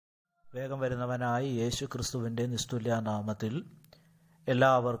വേഗം വരുന്നവനായി യേശു ക്രിസ്തുവിൻ്റെ നിസ്തുല്യ നാമത്തിൽ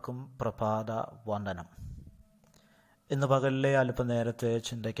എല്ലാവർക്കും പ്രഭാത വന്ദനം. ഇന്ന് പകലിലെ അല്പനേരത്തെ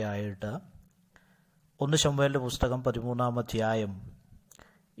ചിന്തയ്ക്കായിട്ട് 1 ശമൂവേലിന്റെ പുസ്തകം 13-ാം അധ്യായം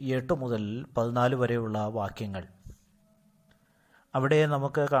 8 മുതൽ 14 വരെയുള്ള വാക്യങ്ങൾ. അവിടെ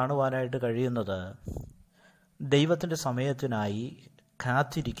നമുക്ക് കാണുവാനായിട്ട് കഴിയുന്നത് ദൈവത്തിൻ്റെ സമയത്തിനായി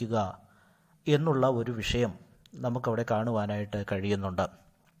കാത്തിരിക്കുക എന്നുള്ള ഒരു വിഷയം നമുക്കവിടെ കാണുവാനായിട്ട് കഴിയുന്നുണ്ട്.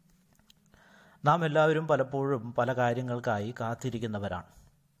 നാം എല്ലാവരും പലപ്പോഴും പല കാര്യങ്ങൾക്കായി കാത്തിരിക്കുന്നവരാണ്.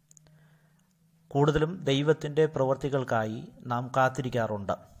 കൂടുതലും ദൈവത്തിൻ്റെ പ്രവൃത്തികൾക്കായി നാം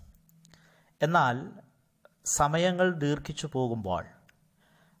കാത്തിരിക്കാറുണ്ട്. എന്നാൽ സമയങ്ങൾ ദീർഘിച്ചു പോകുമ്പോൾ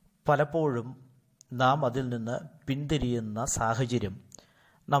പലപ്പോഴും നാം അതിൽ നിന്ന് പിന്തിരിയുന്ന സാഹചര്യം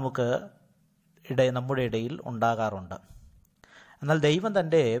നമ്മുടെ ഇടയിൽ ഉണ്ടാകാറുണ്ട്. എന്നാൽ ദൈവം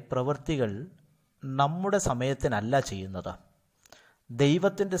തൻ്റെ പ്രവൃത്തികൾ നമ്മുടെ സമയത്തിനല്ല ചെയ്യുന്നത്.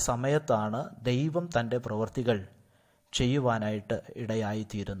 ദൈവത്തിൻ്റെ സമയത്താണ് ദൈവം തൻ്റെ പ്രവൃത്തികൾ ചെയ്യുവാനായിട്ട്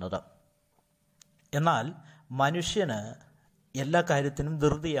ഇടയായിത്തീരുന്നത്. എന്നാൽ മനുഷ്യന് എല്ലാ കാര്യത്തിനും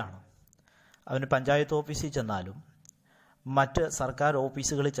ധൃതിയാണ്. അവന് പഞ്ചായത്ത് ഓഫീസിൽ ചെന്നാലും മറ്റ് സർക്കാർ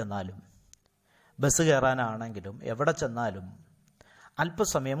ഓഫീസുകളിൽ ചെന്നാലും ബസ് കയറാനാണെങ്കിലും എവിടെ ചെന്നാലും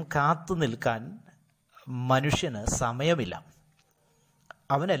അല്പസമയം കാത്തു നിൽക്കാൻ മനുഷ്യന് സമയമില്ല.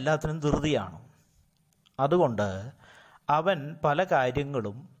 അവനെല്ലാത്തിനും ധൃതിയാണ്. അതുകൊണ്ട് അവൻ പല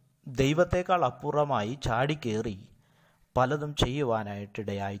കാര്യങ്ങളും ദൈവത്തെക്കാൾ അപ്പുറമായി ചാടിക്കേറി പലതും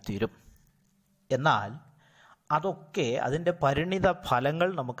ചെയ്യുവാനായിട്ടിടയായിത്തീരും. എന്നാൽ അതൊക്കെ അതിൻ്റെ പരിണിത ഫലങ്ങൾ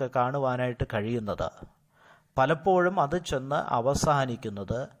നമുക്ക് കാണുവാനായിട്ട് കഴിയുന്നത് പലപ്പോഴും അത് ചെന്ന്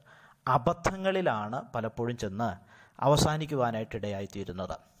അവസാനിക്കുന്നത് അബദ്ധങ്ങളിലാണ്. പലപ്പോഴും ചെന്ന്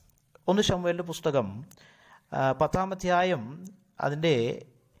അവസാനിക്കുവാനായിട്ടിടയായിത്തീരുന്നത്. 1 ശമൂവേലിന്റെ പുസ്തകം 10-ാം അധ്യായം അതിൻ്റെ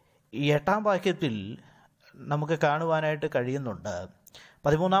 8-ാം വാക്യത്തിൽ നമുക്ക് കാണുവാനായിട്ട് കഴിയുന്നുണ്ട്.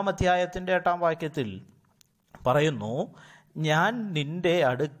 13-ാം അധ്യായത്തിൻ്റെ 8-ാം വാക്യത്തിൽ പറയുന്നു, ഞാൻ നിന്റെ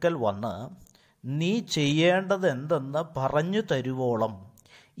അടുക്കൽ വന്ന് നീ ചെയ്യേണ്ടത് എന്തെന്ന് പറഞ്ഞു തരുവോളം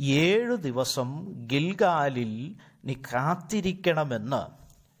 7 ദിവസം ഗിൽഗാലിൽ നീ കാത്തിരിക്കണമെന്ന്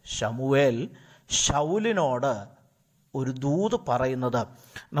ശമൂവേൽ ശൗലിനോട് ഒരു ദൂത് പറയുന്നത്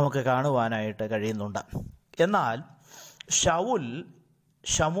നമുക്ക് കാണുവാനായിട്ട് കഴിയുന്നുണ്ട്. എന്നാൽ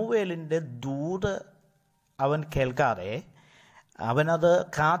ശമൂവേലിൻ്റെ ദൂത് അവൻ കേൾക്കാതെ, അവനത്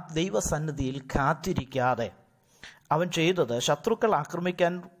ദൈവസന്നിധിയിൽ കാത്തിരിക്കാതെ അവൻ ചെയ്തത്, ശത്രുക്കൾ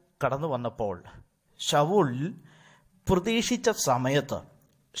ആക്രമിക്കാൻ കടന്നു വന്നപ്പോൾ ശൗൽ പ്രതീക്ഷിച്ച സമയത്ത്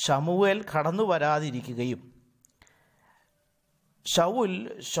ശമൂവേൽ കടന്നു വരാതിരിക്കുകയും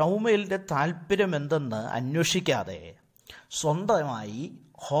ശമൂവേലിൻ്റെ താല്പര്യം എന്തെന്ന് അന്വേഷിക്കാതെ സ്വന്തമായി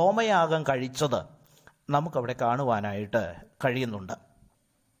ഹോമയാഗം കഴിച്ചത് നമുക്കവിടെ കാണുവാനായിട്ട് കഴിയുന്നുണ്ട്.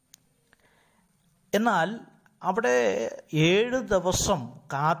 എന്നാൽ അവിടെ 7 ദിവസം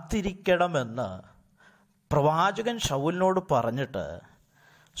കാത്തിരിക്കണമെന്ന് പ്രവാചകൻ ശൗലിനോട് പറഞ്ഞിട്ട്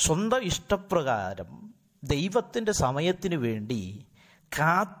സ്വന്തം ഇഷ്ടപ്രകാരം ദൈവത്തിൻ്റെ സമയത്തിന് വേണ്ടി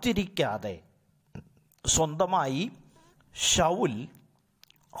കാത്തിരിക്കാതെ സ്വന്തമായി ശൗൽ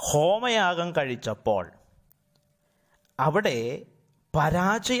ഹോമയാഗം കഴിച്ചപ്പോൾ അവിടെ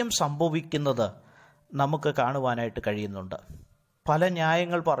പരാജയം സംഭവിക്കുന്നത് നമുക്ക് കാണുവാനായിട്ട് കഴിയുന്നുണ്ട്. പല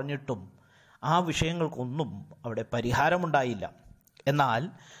ന്യായങ്ങൾ പറഞ്ഞിട്ടും ആ വിഷയങ്ങൾക്കൊന്നും അവിടെ പരിഹാരമുണ്ടായില്ല. എന്നാൽ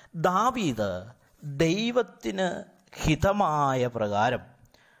ദാവീദ് ദൈവത്തിന് ഹിതമായ പ്രകാരം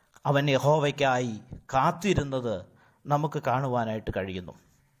അവൻ യഹോവയ്ക്കായി കാത്തിരുന്നത് നമുക്ക് കാണുവാനായിട്ട് കഴിയുന്നു.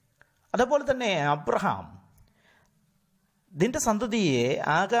 അതുപോലെ തന്നെ അബ്രഹാം, നിന്റെ സന്തതിയെ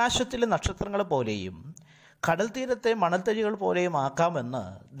ആകാശത്തിലെ നക്ഷത്രങ്ങളെ പോലെയും കടൽ തീരത്തെ മണൽത്തരികൾ പോലെയും ആക്കാമെന്ന്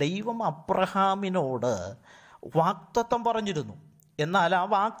ദൈവം അബ്രഹാമിനോട് വാഗ്ദത്തം പറഞ്ഞിരുന്നു. എന്നാൽ ആ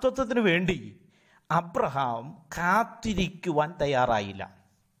വാഗ്ദത്തത്തിന് വേണ്ടി അബ്രഹാം കാത്തിരിക്കുവാൻ തയ്യാറായില്ല.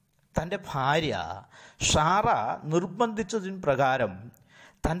 തൻ്റെ ഭാര്യ സാറ നിർബന്ധിച്ചതിന് പ്രകാരം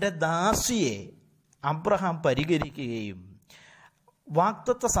തൻ്റെ ദാസിയെ അബ്രഹാം പരിഹരിക്കുകയും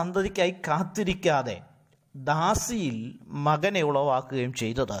വാഗ്ദത്ത സന്തതിക്കായി കാത്തിരിക്കാതെ ദാസിയിൽ മകനെ ഉളവാക്കുകയും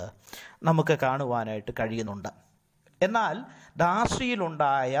ചെയ്തത് നമുക്ക് കാണുവാനായിട്ട് കഴിയുന്നുണ്ട്. എന്നാൽ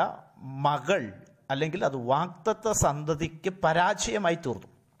ദാസിയിലുണ്ടായ മകൾ അല്ലെങ്കിൽ അത് വാഗ്ദത്ത സന്തതിക്ക് പരാജയമായി തീർന്നു.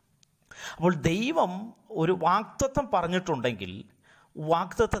 അപ്പോൾ ദൈവം ഒരു വാഗ്ദത്തം പറഞ്ഞിട്ടുണ്ടെങ്കിൽ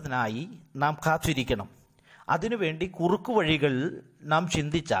വാഗ്ദത്തത്തിനായി നാം കാത്തിരിക്കണം. അതിനുവേണ്ടി കുറുക്കു വഴികൾ നാം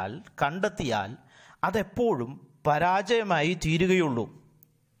ചിന്തിച്ചാൽ, കണ്ടെത്തിയാൽ അതെപ്പോഴും പരാജയമായി തീരുകയുള്ളൂ.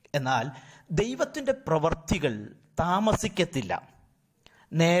 എന്നാൽ ദൈവത്തിൻ്റെ പ്രവൃത്തികൾ താമസിക്കത്തില്ല,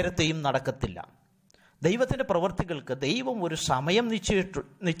 നേരത്തെയും നടക്കത്തില്ല. ദൈവത്തിൻ്റെ പ്രവൃത്തികൾക്ക് ദൈവം ഒരു സമയം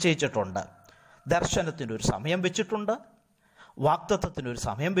നിശ്ചയിച്ചിട്ടുണ്ട്. ദർശനത്തിനൊരു സമയം വെച്ചിട്ടുണ്ട്, വാഗ്ദത്തത്തിനൊരു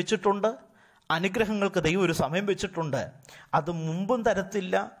സമയം വെച്ചിട്ടുണ്ട്, അനുഗ്രഹങ്ങൾക്ക് ദൈവം ഒരു സമയം വെച്ചിട്ടുണ്ട്. അത് മുമ്പും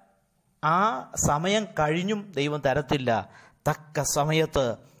തരത്തില്ല, ആ സമയം കഴിഞ്ഞും ദൈവം തരത്തില്ല, തക്ക സമയത്ത്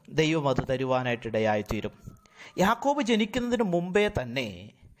ദൈവം അത് തരുവാനായിട്ടിടയായിത്തീരും. യാക്കോബ് ജനിക്കുന്നതിന് മുമ്പേ തന്നെ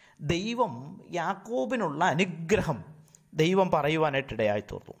ദൈവം യാക്കോബിനുള്ള അനുഗ്രഹം ദൈവം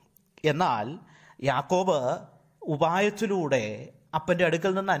പറയുവാനായിട്ടിടയായിത്തീർന്നു. എന്നാൽ യാക്കോബ് ഉപായത്തിലൂടെ അപ്പൻ്റെ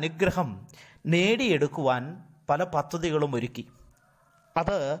അടുക്കൽ നിന്ന് അനുഗ്രഹം നേടിയെടുക്കുവാൻ പല പദ്ധതികളും ഒരുക്കി.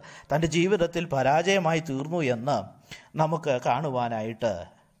 അത് തൻ്റെ ജീവിതത്തിൽ പരാജയമായി തീർന്നു എന്ന് നമുക്ക് കാണുവാനായിട്ട്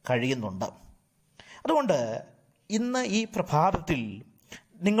കഴിയുന്നുണ്ട്. അതുകൊണ്ട് ഇന്ന് ഈ പ്രഭാതത്തിൽ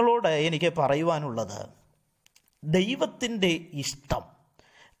നിങ്ങളോട് എനിക്ക് പറയുവാനുള്ളത്, ദൈവത്തിൻ്റെ ഇഷ്ടം,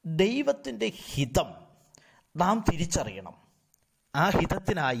 ദൈവത്തിൻ്റെ ഹിതം നാം തിരിച്ചറിയണം. ആ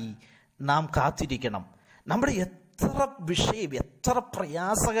ഹിതത്തിനായി നാം കാത്തിരിക്കണം. നമ്മുടെ എത്ര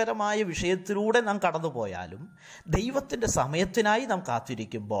പ്രയാസകരമായ വിഷയത്തിലൂടെ നാം കടന്നുപോയാലും ദൈവത്തിൻ്റെ സമയത്തിനായി നാം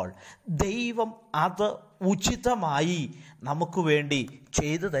കാത്തിരിക്കുമ്പോൾ ദൈവം അത് ഉചിതമായി നമുക്ക് വേണ്ടി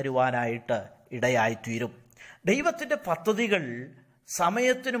ചെയ്തു തരുവാനായിട്ട് ഇടയായിത്തീരും. ദൈവത്തിൻ്റെ പദ്ധതികൾ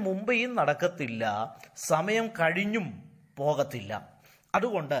സമയത്തിന് മുമ്പേയും നടക്കത്തില്ല, സമയം കഴിഞ്ഞും പോകത്തില്ല.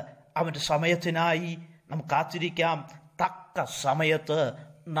 അതുകൊണ്ട് അവൻ്റെ സമയത്തിനായി നാം കാത്തിരിക്കാം. തക്ക സമയത്ത്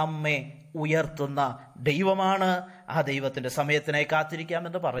നമ്മെ ഉയർത്തുന്ന ദൈവമാണ്. ആ ദൈവത്തിൻ്റെ സമയത്തിനായി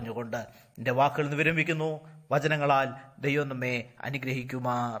കാത്തിരിക്കാമെന്ന് പറഞ്ഞുകൊണ്ട് എൻ്റെ വാക്കുകൾ നിന്ന് വിരമിക്കുന്നു. വചനങ്ങളാൽ ദൈവം നമ്മെ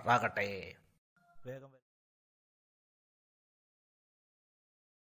അനുഗ്രഹിക്കുമാറാകട്ടെ. വേഗം